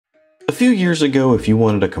A few years ago, if you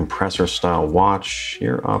wanted a compressor style watch,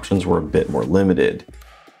 your options were a bit more limited.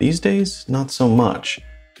 These days, not so much,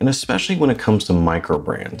 and especially when it comes to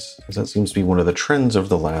microbrands, as that seems to be one of the trends over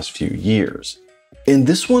the last few years. And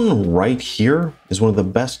this one right here is one of the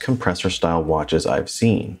best compressor style watches I've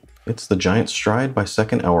seen. It's the Giant Stride by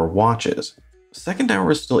Second Hour Watches. Second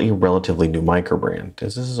Hour is still a relatively new microbrand,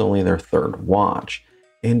 as this is only their third watch.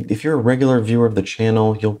 And if you're a regular viewer of the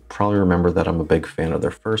channel, you'll probably remember that I'm a big fan of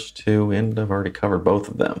their first two, and I've already covered both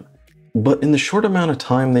of them. But in the short amount of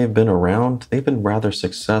time they've been around, they've been rather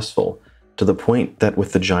successful, to the point that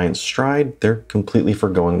with the Giant Stride, they're completely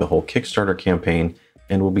forgoing the whole Kickstarter campaign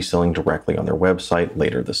and will be selling directly on their website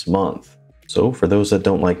later this month. So for those that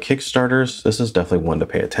don't like Kickstarters, this is definitely one to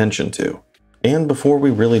pay attention to. And before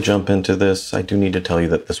we really jump into this, I do need to tell you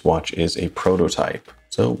that this watch is a prototype,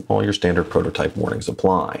 so all your standard prototype warnings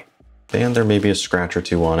apply. And there may be a scratch or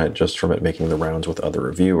two on it just from it making the rounds with other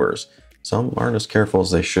reviewers. Some aren't as careful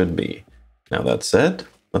as they should be. Now that said,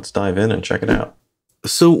 let's dive in and check it out.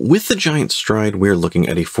 So with the Giant Stride, we're looking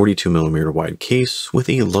at a 42mm wide case with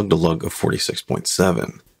a lug-to-lug of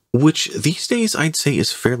 46.7, which these days I'd say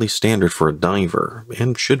is fairly standard for a diver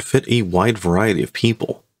and should fit a wide variety of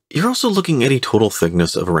people. You're also looking at a total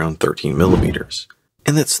thickness of around 13mm,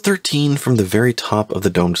 and that's 13 from the very top of the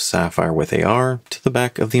domed sapphire with AR to the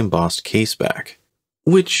back of the embossed case back,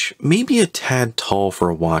 which may be a tad tall for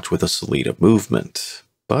a watch with a Silietta Moo-Vement.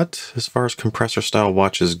 But as far as compressor style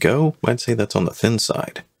watches go, I'd say that's on the thin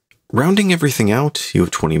side. Rounding everything out, you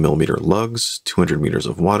have 20mm lugs, 200 meters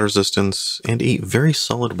of water resistance, and a very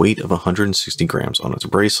solid weight of 160 grams on its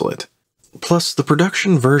bracelet. Plus, the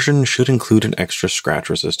production version should include an extra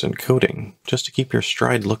scratch-resistant coating, just to keep your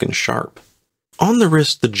stride looking sharp. On the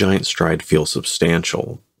wrist, the Giant Stride feels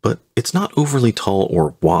substantial, but it's not overly tall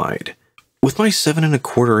or wide. With my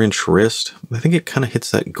 7¼ inch wrist, I think it kind of hits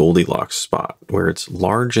that Goldilocks spot, where it's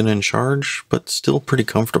large and in charge, but still pretty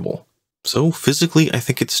comfortable. So physically, I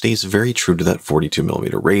think it stays very true to that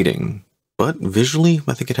 42mm rating, but visually,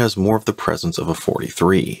 I think it has more of the presence of a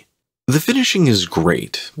 43. The finishing is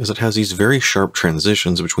great, as it has these very sharp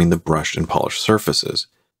transitions between the brushed and polished surfaces,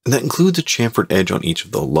 and that includes a chamfered edge on each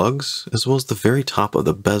of the lugs, as well as the very top of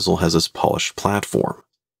the bezel has this polished platform.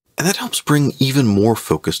 And that helps bring even more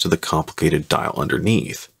focus to the complicated dial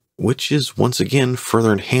underneath, which is once again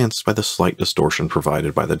further enhanced by the slight distortion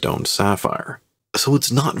provided by the domed sapphire. So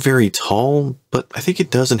it's not very tall, but I think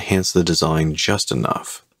it does enhance the design just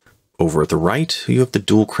enough. Over at the right, you have the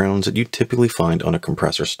dual crowns that you typically find on a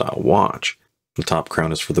compressor style watch. The top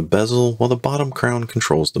crown is for the bezel, while the bottom crown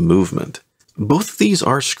controls the movement. Both of these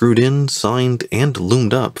are screwed in, signed, and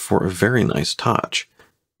loomed up for a very nice touch.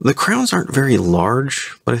 The crowns aren't very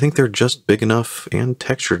large, but I think they're just big enough and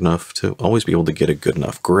textured enough to always be able to get a good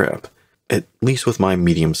enough grip, at least with my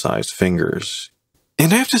medium-sized fingers.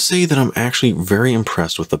 And I have to say that I'm actually very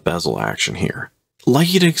impressed with the bezel action here.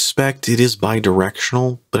 Like you'd expect, it is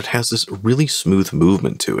bidirectional, but it has this really smooth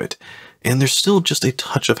movement to it, and there's still just a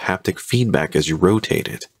touch of haptic feedback as you rotate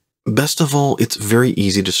it. Best of all, it's very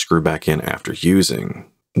easy to screw back in after using,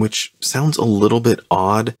 which sounds a little bit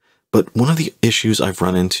odd, but one of the issues I've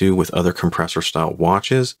run into with other compressor style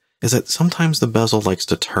watches is that sometimes the bezel likes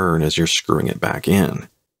to turn as you're screwing it back in.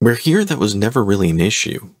 Where here that was never really an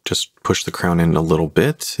issue, just push the crown in a little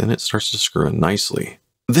bit and it starts to screw in nicely.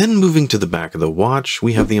 Then moving to the back of the watch,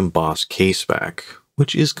 we have the embossed case back,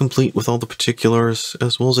 which is complete with all the particulars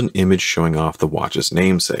as well as an image showing off the watch's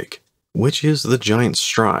namesake, which is the Giant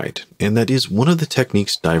Stride, and that is one of the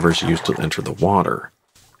techniques divers use to enter the water.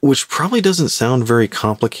 Which probably doesn't sound very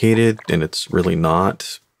complicated, and it's really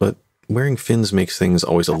not, but wearing fins makes things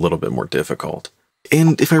always a little bit more difficult.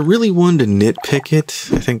 And if I really wanted to nitpick it,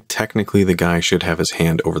 I think technically the guy should have his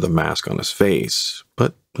hand over the mask on his face,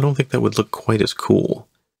 but I don't think that would look quite as cool.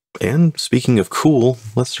 And speaking of cool,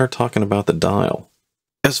 let's start talking about the dial.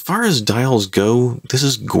 As far as dials go, this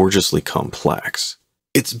is gorgeously complex.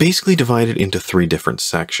 It's basically divided into 3 different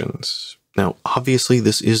sections. Now, obviously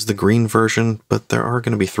this is the green version, but there are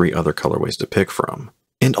going to be 3 other colorways to pick from.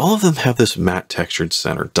 And all of them have this matte textured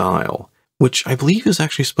center dial, which I believe is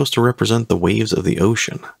actually supposed to represent the waves of the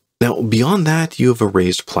ocean. Now, beyond that, you have a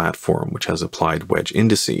raised platform, which has applied wedge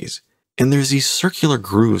indices, and there's these circular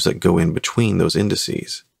grooves that go in between those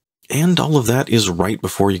indices. And all of that is right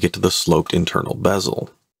before you get to the sloped internal bezel.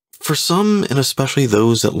 For some, and especially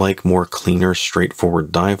those that like more cleaner,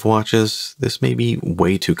 straightforward dive watches, this may be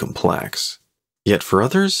way too complex. Yet for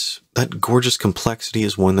others, that gorgeous complexity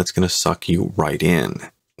is one that's going to suck you right in.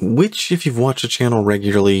 Which, if you've watched the channel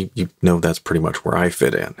regularly, you know that's pretty much where I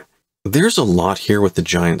fit in. There's a lot here with the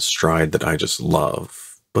Giant Stride that I just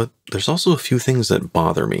love. but there's also a few things that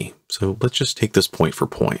bother me, so let's just take this point for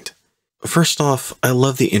point. First off, I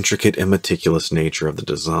love the intricate and meticulous nature of the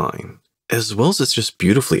design, as well as it's just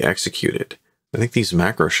beautifully executed. I think these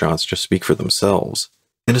macro shots just speak for themselves,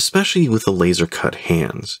 and especially with the laser cut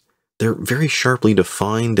hands. They're very sharply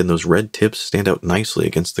defined and those red tips stand out nicely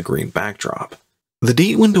against the green backdrop. The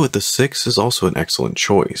date window at the 6 is also an excellent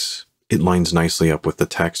choice. It lines nicely up with the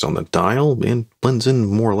text on the dial and blends in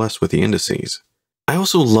more or less with the indices. I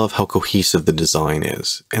also love how cohesive the design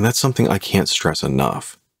is, and that's something I can't stress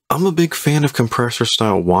enough. I'm a big fan of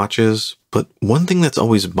compressor-style watches, but one thing that's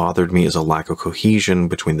always bothered me is a lack of cohesion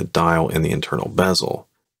between the dial and the internal bezel.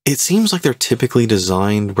 It seems like they're typically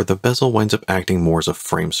designed where the bezel winds up acting more as a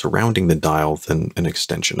frame surrounding the dial than an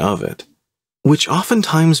extension of it, which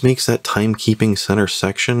oftentimes makes that timekeeping center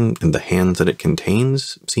section and the hands that it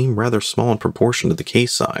contains seem rather small in proportion to the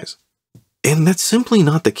case size. And that's simply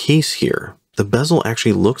not the case here. The bezel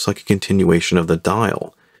actually looks like a continuation of the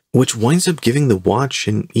dial, which winds up giving the watch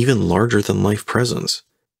an even larger-than-life presence.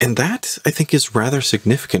 And that, I think, is rather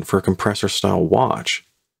significant for a compressor-style watch.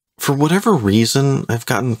 For whatever reason, I've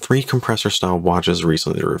gotten 3 compressor-style watches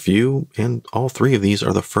recently to review, and all 3 of these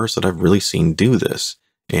are the first that I've really seen do this,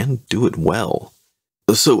 and do it well.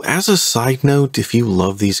 So as a side note, if you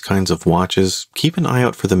love these kinds of watches, keep an eye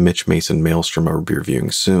out for the Mitch Mason Maelstrom I'll be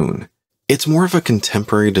reviewing soon. It's more of a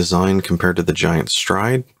contemporary design compared to the Giant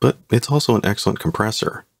Stride, but it's also an excellent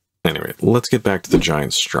compressor. Anyway, let's get back to the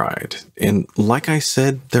Giant Stride. And like I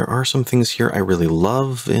said, there are some things here I really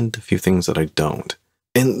love and a few things that I don't.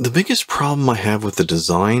 And the biggest problem I have with the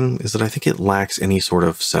design is that I think it lacks any sort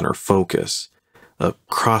of center focus. A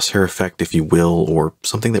crosshair effect, if you will, or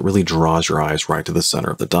something that really draws your eyes right to the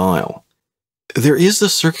center of the dial. There is the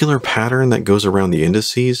circular pattern that goes around the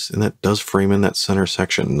indices, and that does frame in that center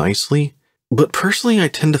section nicely. But personally, I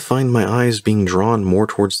tend to find my eyes being drawn more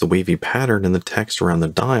towards the wavy pattern and the text around the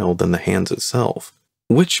dial than the hands itself,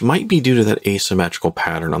 which might be due to that asymmetrical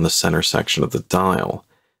pattern on the center section of the dial.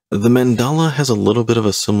 The mandala has a little bit of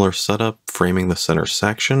a similar setup, framing the center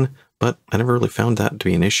section, but I never really found that to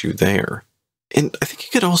be an issue there. And I think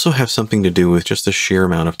it could also have something to do with just the sheer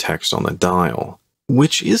amount of text on the dial,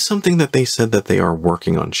 which is something that they said that they are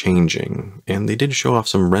working on changing, and they did show off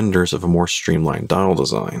some renders of a more streamlined dial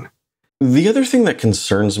design. The other thing that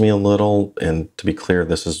concerns me a little, and to be clear,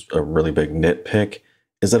 this is a really big nitpick,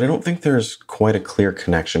 is that I don't think there's quite a clear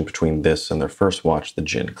connection between this and their first watch, the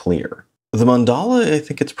Gin Clear. The mandala, I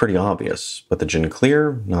think it's pretty obvious, but the Gin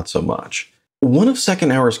Clear, not so much. One of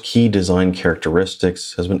Second Hour's key design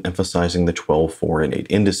characteristics has been emphasizing the 12, 4, and 8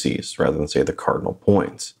 indices, rather than, say, the cardinal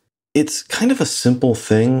points. It's kind of a simple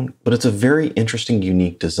thing, but it's a very interesting,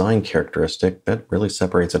 unique design characteristic that really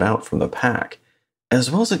separates it out from the pack, as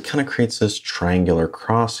well as it kind of creates this triangular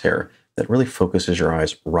crosshair that really focuses your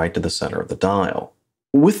eyes right to the center of the dial.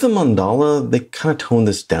 With the mandala, they kind of toned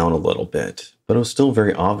this down a little bit, but it was still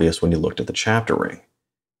very obvious when you looked at the chapter ring.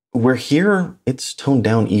 Where here, it's toned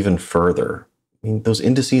down even further. I mean, those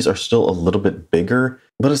indices are still a little bit bigger,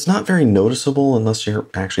 but it's not very noticeable unless you're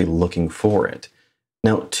actually looking for it.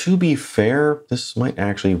 Now, to be fair, this might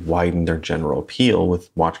actually widen their general appeal with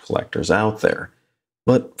watch collectors out there.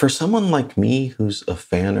 But for someone like me who's a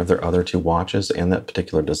fan of their other 2 watches and that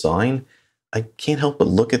particular design, I can't help but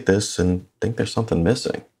look at this and think there's something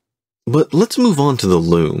missing. But let's move on to the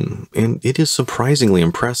Lume, and it is surprisingly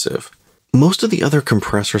impressive. Most of the other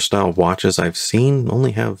compressor-style watches I've seen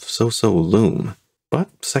only have so-so Lume,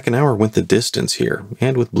 but Second Hour went the distance here,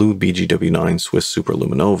 and with blue BGW9 Swiss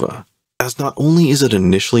Superluminova. As not only is it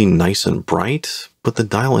initially nice and bright, but the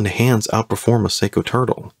dial and hands outperform a Seiko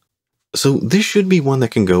Turtle. So this should be one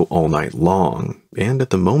that can go all night long, and at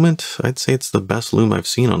the moment, I'd say it's the best Lume I've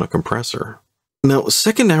seen on a compressor. Now,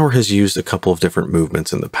 Second Hour has used a couple of different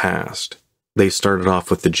movements in the past. They started off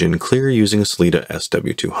with the Gin Clear using a Silietta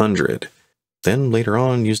SW200, then later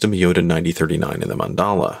on used a Miyota 9039 in the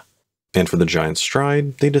mandala, and for the Giant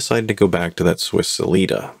Stride, they decided to go back to that Swiss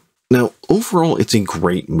Silietta. Now, overall, it's a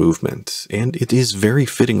great movement, and it is very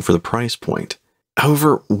fitting for the price point.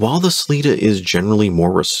 However, while the Silietta is generally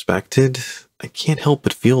more respected, I can't help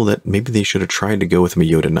but feel that maybe they should have tried to go with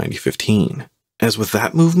Miyota 9015. As with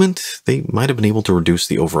that movement, they might have been able to reduce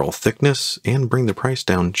the overall thickness and bring the price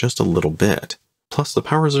down just a little bit. Plus, the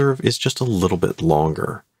power reserve is just a little bit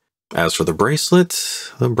longer. As for the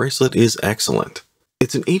bracelet is excellent.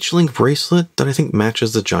 It's an H-link bracelet that I think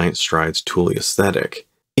matches the Giant Stride's tooly aesthetic.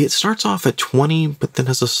 It starts off at 20, but then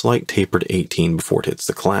has a slight taper to 18 before it hits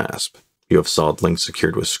the clasp. You have solid links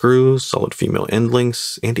secured with screws, solid female end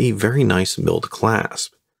links, and a very nice milled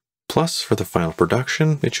clasp. Plus, for the final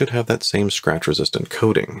production, it should have that same scratch-resistant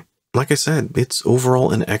coating. Like I said, it's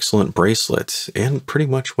overall an excellent bracelet and pretty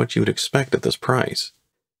much what you would expect at this price.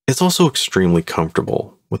 It's also extremely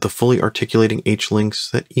comfortable, with the fully articulating H-links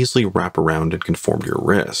that easily wrap around and conform to your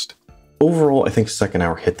wrist. Overall, I think Second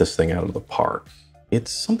Hour hit this thing out of the park.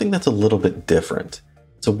 It's something that's a little bit different.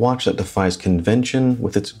 It's a watch that defies convention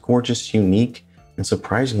with its gorgeous, unique, and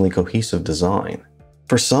surprisingly cohesive design.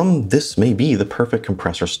 For some, this may be the perfect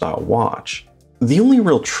compressor style watch. The only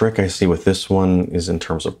real trick I see with this one is in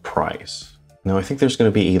terms of price. Now, I think there's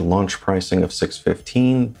going to be a launch pricing of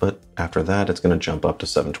 $615, but after that, it's going to jump up to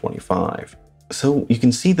 $725. So you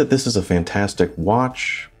can see that this is a fantastic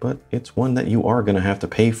watch, but it's one that you are going to have to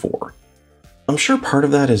pay for. I'm sure part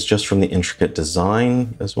of that is just from the intricate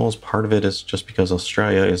design, as well as part of it is just because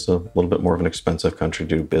Australia is a little bit more of an expensive country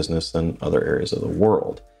to do business than other areas of the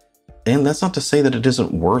world. And that's not to say that it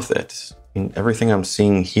isn't worth it. I mean, everything I'm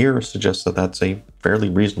seeing here suggests that that's a fairly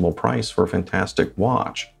reasonable price for a fantastic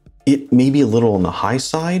watch. It may be a little on the high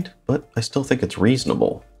side, but I still think it's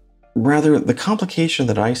reasonable. Rather, the complication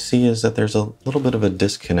that I see is that there's a little bit of a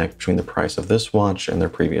disconnect between the price of this watch and their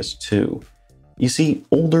previous two. You see,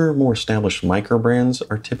 older, more established microbrands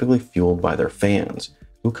are typically fueled by their fans,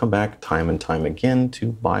 who come back time and time again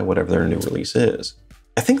to buy whatever their new release is.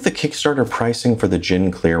 I think the Kickstarter pricing for the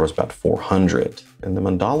Gin Clear was about $400, and the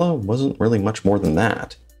Mandala wasn't really much more than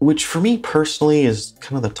that, which for me personally is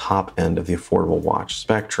kind of the top end of the affordable watch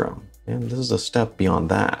spectrum, and this is a step beyond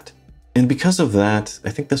that. And because of that, I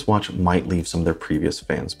think this watch might leave some of their previous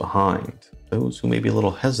fans behind, those who may be a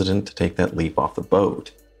little hesitant to take that leap off the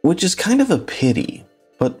boat, which is kind of a pity.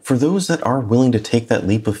 But for those that are willing to take that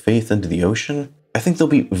leap of faith into the ocean, I think they'll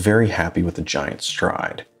be very happy with the Giant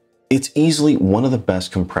Stride. It's easily one of the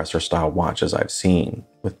best compressor style watches I've seen,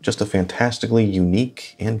 with just a fantastically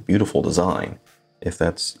unique and beautiful design, if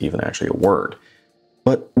that's even actually a word.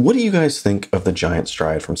 But what do you guys think of the Giant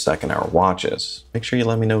Stride from Second Hour Watches? Make sure you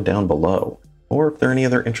let me know down below. Or if there are any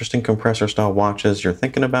other interesting compressor style watches you're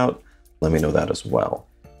thinking about, let me know that as well.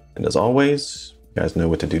 And as always, you guys know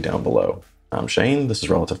what to do down below. I'm Shane, this is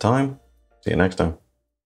Relative Time. See you next time.